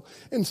fill,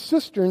 and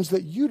cisterns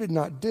that you did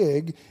not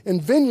dig, and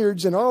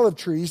vineyards and olive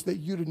trees that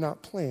you did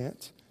not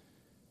plant.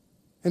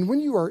 And when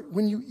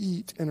you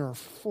eat and are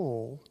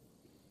full,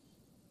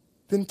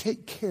 then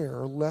take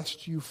care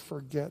lest you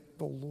forget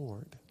the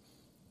Lord,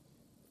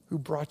 who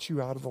brought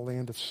you out of the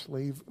land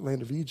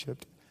of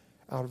Egypt,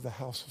 out of the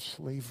house of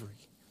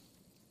slavery."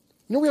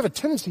 You know, we have a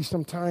tendency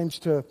sometimes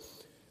to,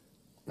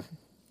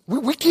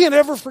 we can't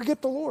ever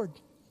forget the Lord,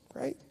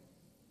 right?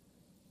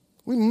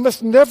 We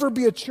must never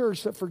be a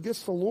church that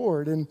forgets the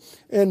Lord and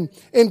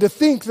to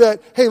think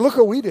that, hey, look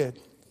what we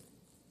did.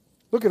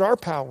 Look at our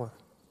power.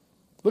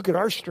 Look at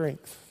our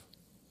strength.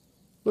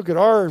 Look at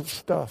our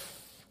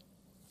stuff.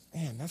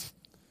 Man, that's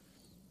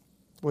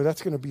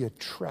going to be a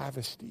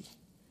travesty.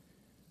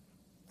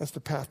 That's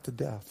the path to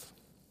death.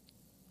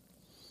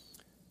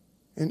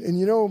 And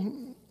you know,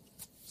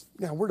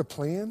 now we're to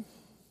plan.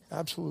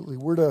 Absolutely.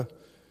 We're to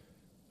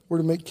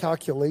make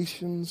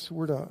calculations.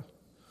 We're to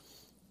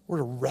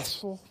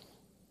wrestle.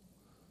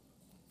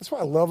 That's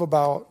what I love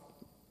about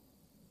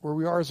where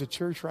we are as a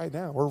church right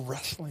now. We're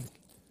wrestling.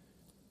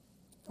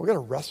 We got to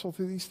wrestle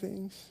through these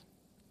things.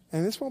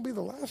 And this won't be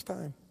the last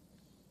time.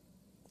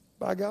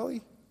 By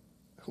golly,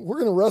 we're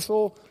going to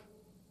wrestle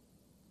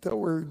till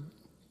we're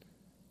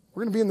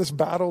going to be in this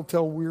battle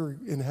till we're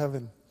in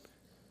heaven.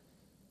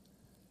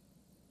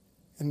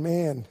 And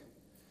man,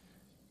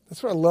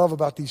 that's what I love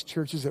about these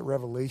churches at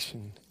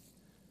Revelation,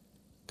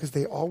 because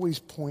they always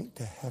point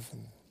to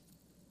heaven.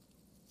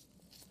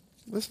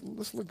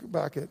 Let's look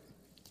back at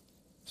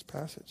this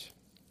passage.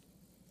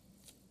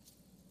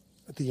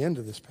 At the end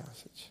of this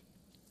passage.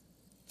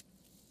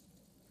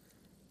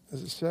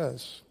 As it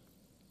says,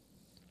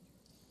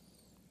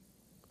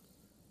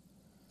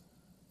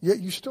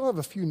 "Yet you still have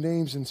a few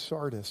names in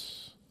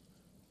Sardis.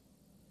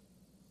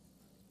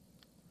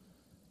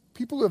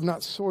 People who have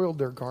not soiled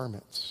their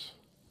garments."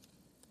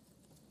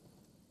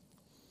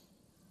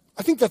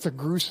 I think that's a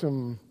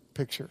gruesome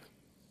picture.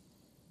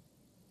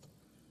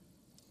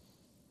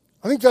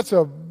 I think that's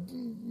a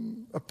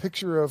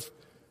picture of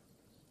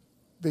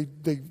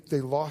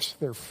they lost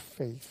their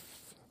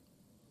faith.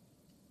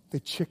 They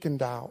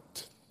chickened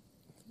out.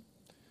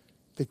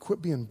 They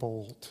quit being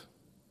bold.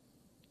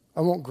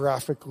 I won't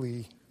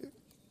graphically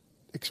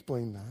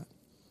explain that.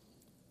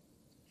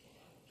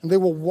 "And they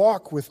will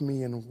walk with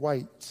me in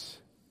white,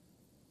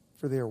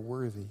 for they are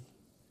worthy."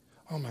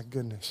 Oh my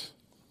goodness.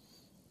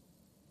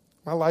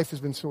 My life has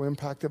been so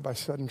impacted by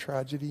sudden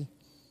tragedy.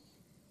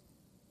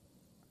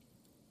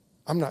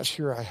 I'm not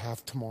sure I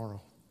have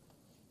tomorrow.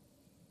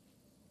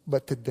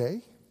 But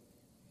today,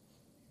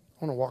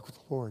 I want to walk with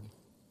the Lord.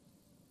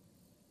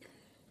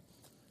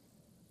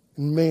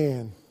 And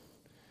man,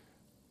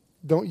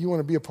 don't you want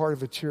to be a part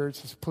of a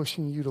church that's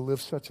pushing you to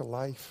live such a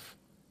life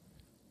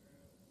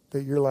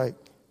that you're like,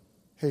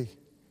 hey,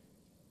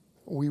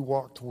 we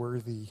walked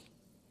worthy.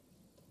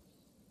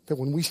 That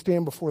when we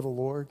stand before the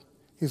Lord,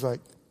 he's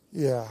like,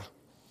 yeah,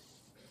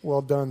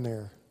 well done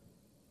there.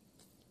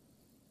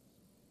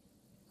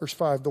 Verse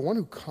 5, "The one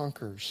who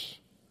conquers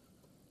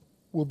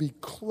will be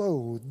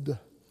clothed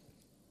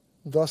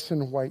thus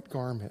in white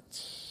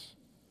garments."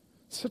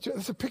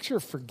 That's a picture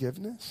of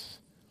forgiveness.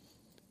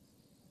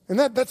 And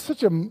that's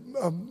such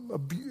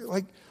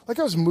like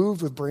I was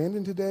moved with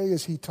Brandon today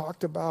as he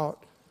talked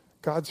about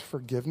God's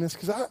forgiveness,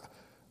 because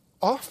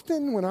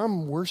often when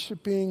I'm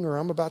worshiping or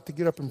I'm about to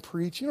get up and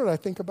preach, you know what I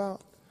think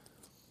about?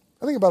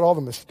 I think about all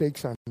the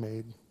mistakes I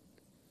made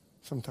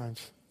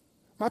sometimes.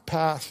 My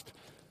past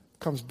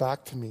comes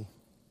back to me.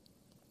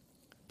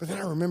 But then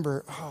I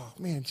remember, oh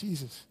man,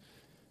 Jesus,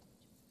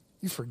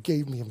 you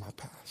forgave me of my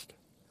past.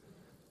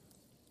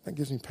 That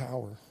gives me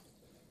power.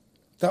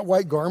 That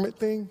white garment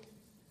thing,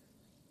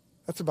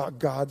 that's about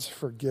God's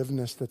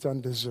forgiveness that's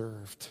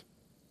undeserved.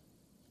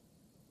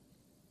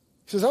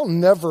 He says, I'll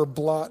never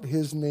blot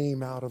his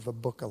name out of the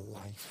book of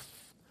life.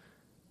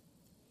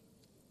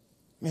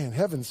 Man,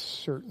 heaven's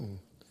certain.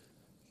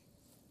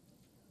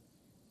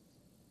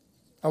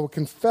 I will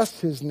confess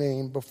his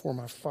name before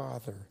my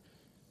Father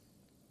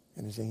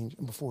and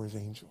before his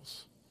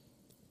angels.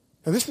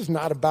 Now, this is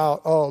not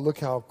about, oh, look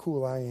how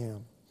cool I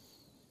am.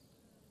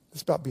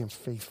 It's about being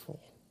faithful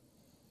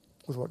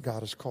with what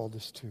God has called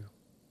us to.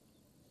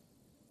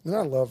 And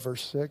I love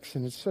verse 6,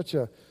 and it's such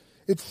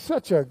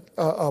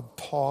a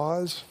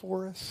pause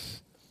for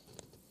us.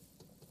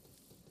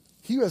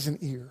 He who has an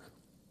ear,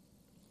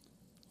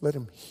 let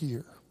him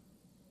hear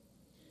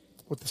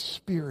what the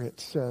Spirit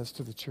says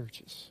to the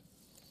churches.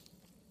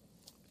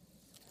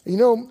 You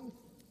know,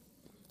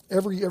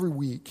 every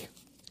week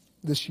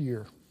this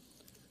year,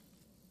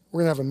 we're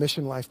going to have a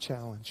Mission Life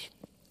Challenge.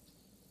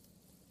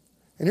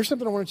 And here's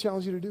something I want to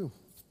challenge you to do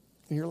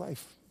in your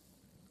life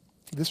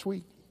this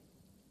week,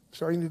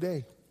 starting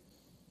today.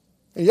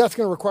 And yeah, it's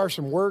going to require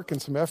some work and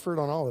some effort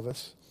on all of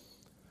us.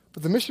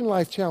 But the Mission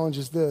Life Challenge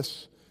is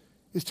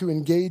to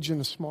engage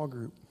in a small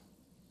group.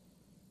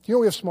 You know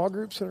we have small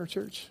groups in our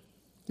church?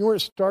 You know where it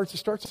starts? It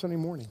starts Sunday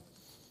morning.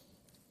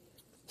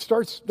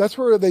 That's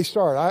where they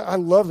start. I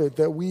love it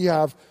that we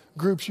have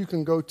groups you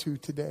can go to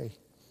today.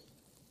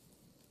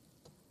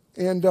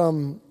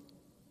 And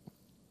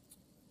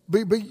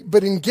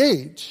but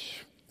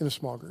engage in a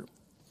small group.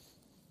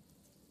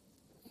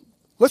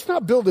 Let's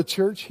not build a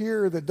church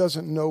here that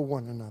doesn't know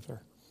one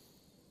another.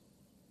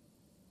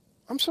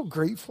 I'm so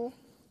grateful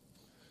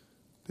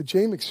that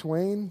Jay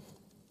McSwain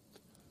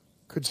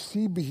could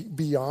see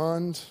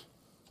beyond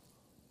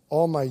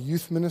all my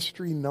youth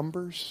ministry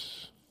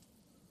numbers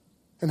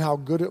and how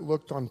good it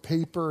looked on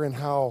paper and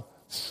how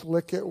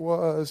slick it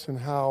was and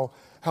how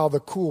the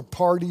cool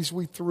parties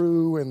we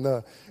threw and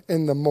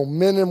the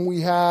momentum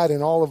we had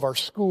in all of our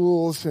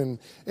schools and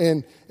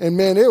man,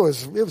 it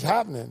was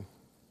happening.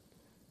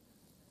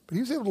 But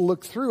he was able to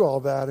look through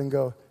all that and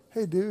go,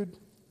 hey, dude,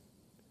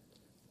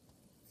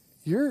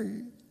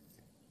 you're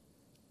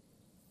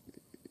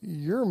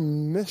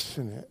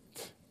missing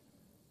it.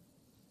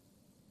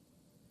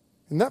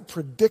 And that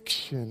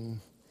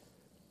prediction,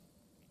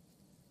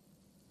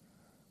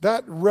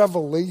 that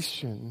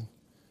revelation,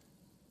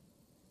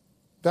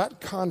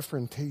 that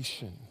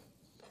confrontation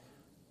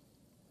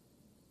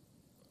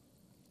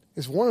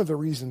is one of the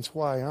reasons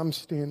why I'm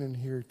standing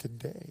here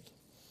today.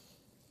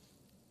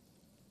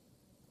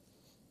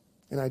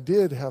 And I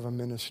did have a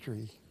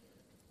ministry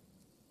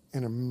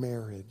and a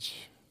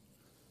marriage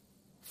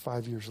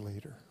 5 years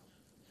later.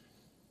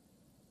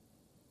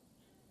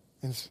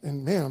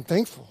 And man, I'm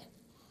thankful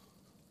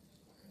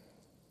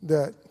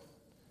that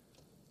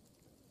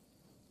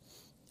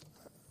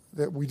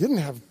we didn't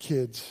have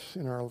kids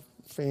in our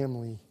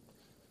family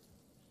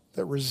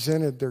that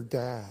resented their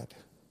dad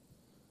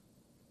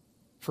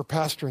for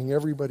pastoring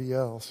everybody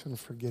else and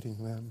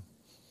forgetting them.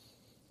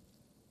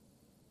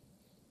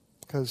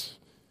 Because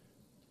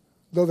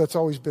though that's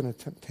always been a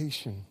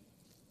temptation,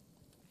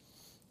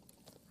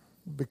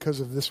 because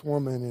of this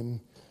woman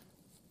in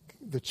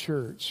the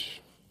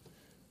church,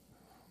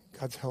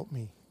 God's helped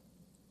me.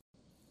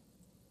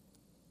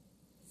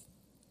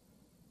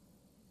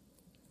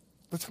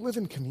 Let's live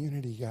in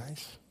community,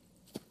 guys,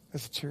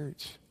 as a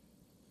church.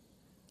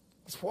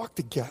 Let's walk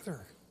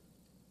together.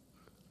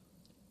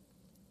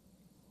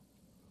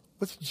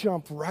 Let's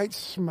jump right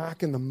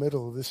smack in the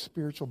middle of this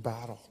spiritual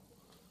battle.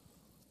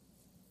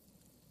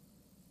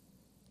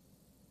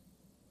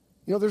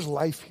 You know, there's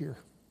life here.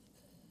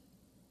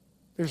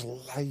 There's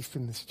life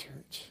in this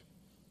church.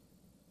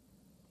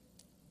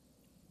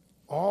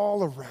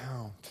 All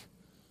around,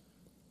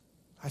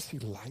 I see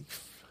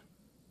life.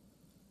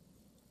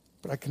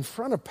 But I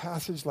confront a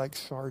passage like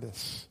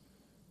Sardis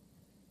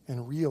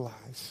and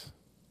realize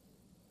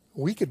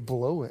we could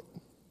blow it.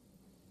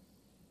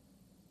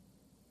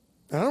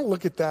 And I don't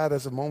look at that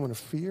as a moment of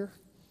fear.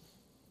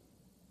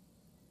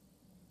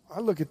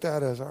 I look at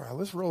that as, all right,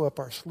 let's roll up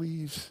our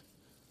sleeves.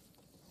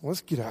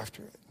 Let's get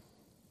after it.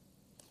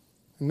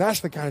 And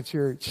that's the kind of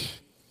church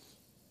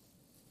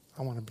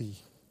I want to be.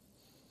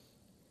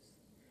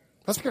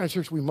 That's the kind of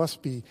church we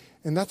must be.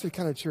 And that's the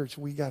kind of church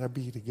we got to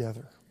be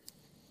together.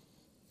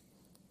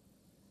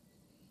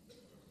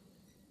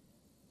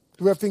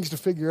 Do we have things to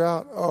figure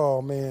out?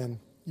 Oh, man,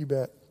 you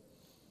bet.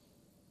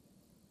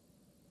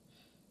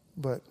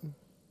 But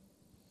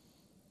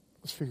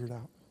let's figure it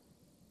out.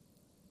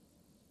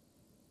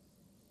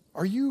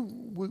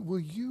 Will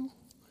you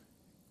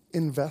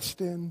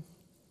invest in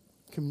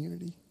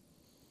community?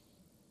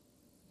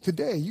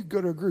 Today, you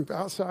go to a group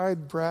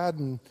outside. Brad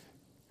and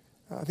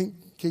I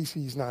think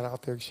Casey's not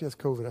out there. She has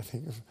COVID, I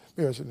think.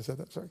 Maybe I shouldn't have said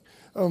that. Sorry.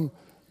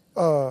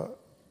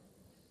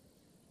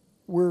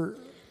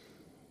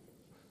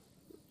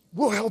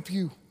 We'll help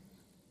you.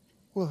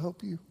 We'll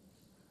help you.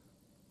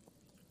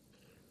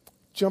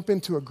 Jump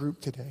into a group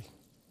today.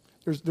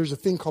 There's a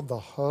thing called the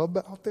Hub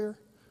out there.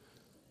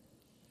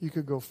 You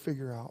could go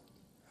figure out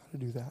how to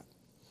do that.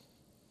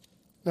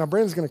 Now,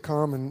 Brandon's going to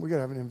come, and we got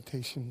to have an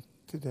invitation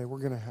today.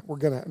 We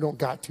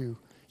got to.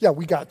 Yeah,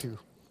 we got to.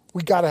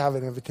 We got to have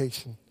an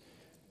invitation.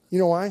 You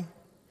know why?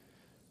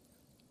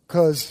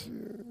 Because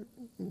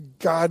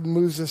God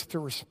moves us to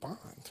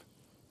respond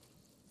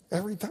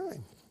every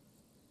time.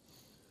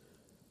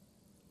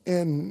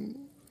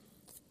 And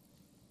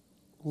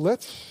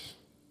let's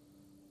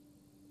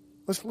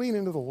lean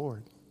into the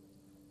Lord.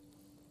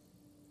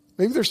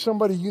 Maybe there's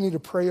somebody you need to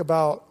pray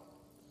about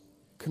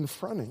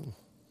confronting.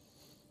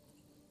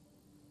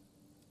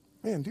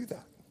 Man, do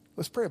that.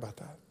 Let's pray about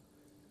that.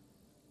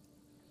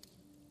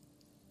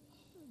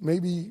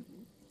 Maybe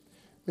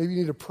you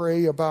need to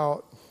pray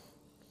about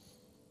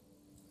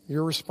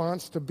your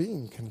response to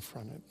being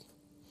confronted.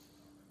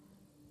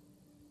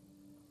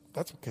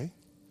 That's okay.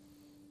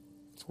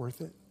 It's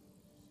worth it.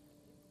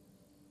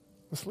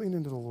 Let's lean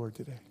into the Lord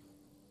today.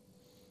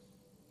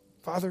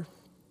 Father,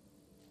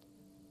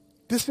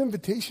 this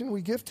invitation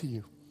we give to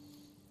you.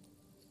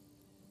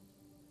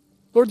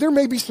 Lord, there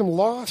may be some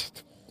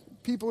lost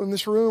people in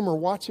this room or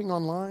watching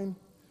online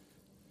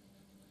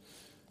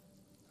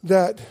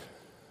that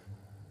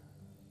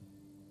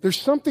there's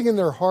something in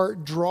their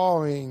heart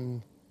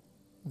drawing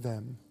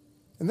them.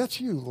 And that's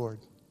you, Lord.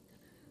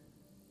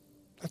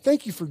 I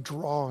thank you for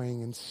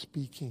drawing and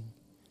speaking.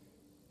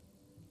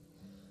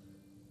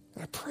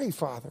 And I pray,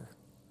 Father,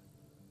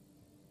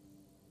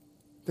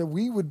 that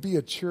we would be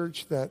a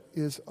church that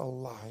is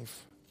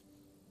alive.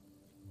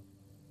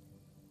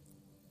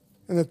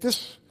 And that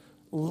this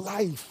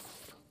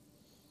life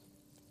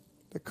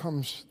that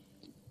comes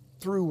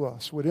through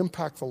us would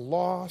impact the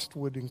lost,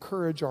 would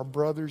encourage our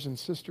brothers and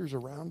sisters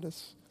around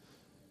us,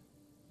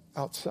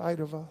 outside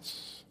of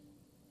us.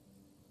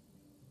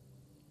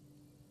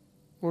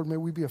 Lord, may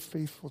we be a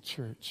faithful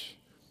church.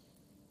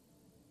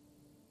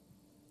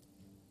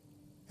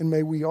 And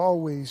may we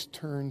always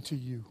turn to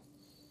you.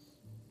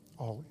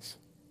 Always.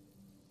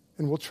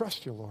 And we'll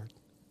trust you, Lord.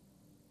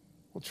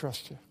 We'll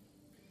trust you.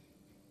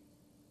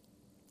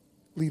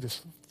 Lead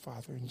us,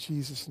 Father, in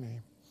Jesus'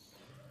 name.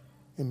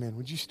 Amen.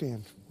 Would you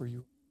stand where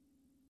you